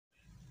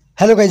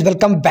Hello guys,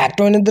 welcome back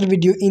to another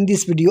video. In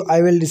this video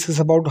I will discuss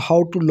about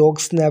how to log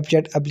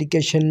Snapchat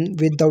application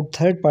without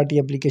third-party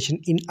application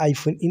in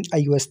iPhone in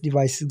iOS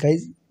devices.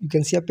 Guys, you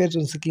can see appears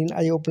on screen.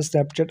 I open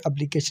Snapchat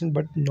application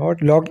but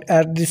not logged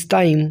at this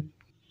time.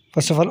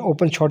 First of all,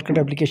 open shortcut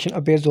application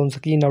appears on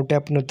screen. Now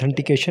tap on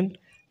authentication.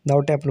 Now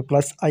tap on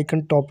plus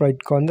icon top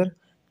right corner.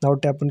 Now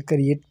tap on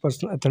create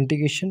personal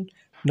authentication.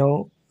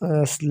 Now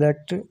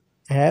select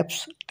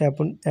apps. Tap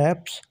on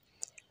apps.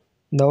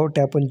 Now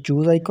tap on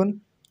choose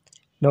icon.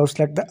 Now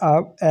select the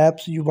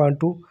apps you want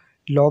to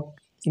log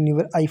in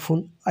your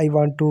iPhone. I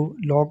want to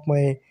log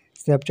my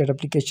Snapchat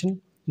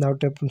application. Now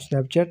tap on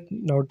Snapchat.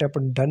 Now tap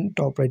on done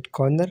top right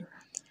corner.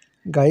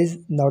 Guys,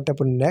 now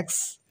tap on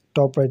next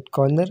top right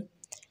corner.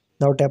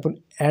 Now tap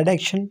on add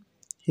action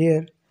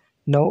here.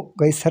 Now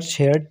guys, search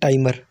here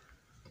timer.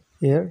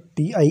 Here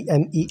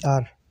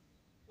timer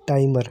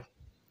timer.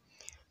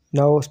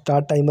 Now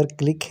start timer,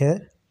 click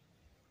here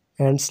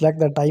and select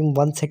the time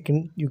 1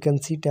 second. You can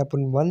see tap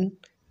on 1,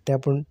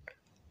 tap on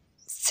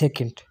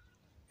second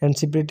and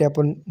simply tap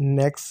on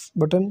next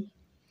button.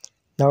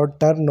 Now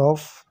turn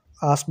off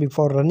ask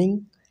before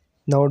running.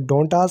 Now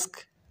don't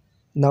ask.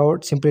 Now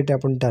simply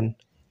tap on done.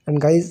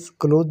 And guys,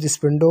 close this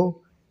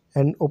window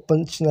and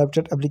open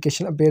Snapchat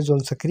application appears on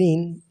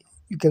screen.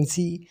 You can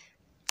see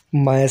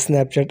my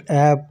Snapchat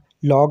app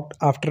logged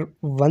after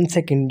 1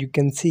 second, you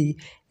can see.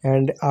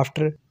 And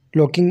after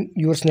locking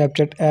your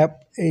Snapchat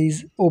app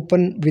is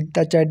open with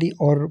touch ID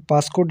or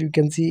passcode, you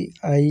can see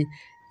I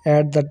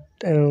add that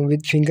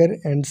with finger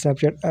and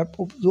Snapchat app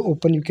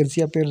open, you can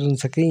see appears on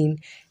screen.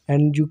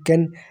 And you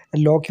can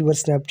lock your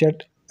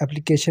Snapchat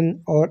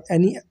application or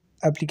any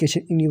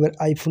application in your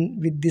iPhone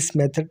with this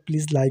method.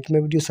 Please like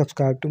my video,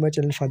 subscribe to my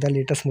channel for the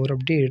latest more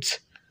updates.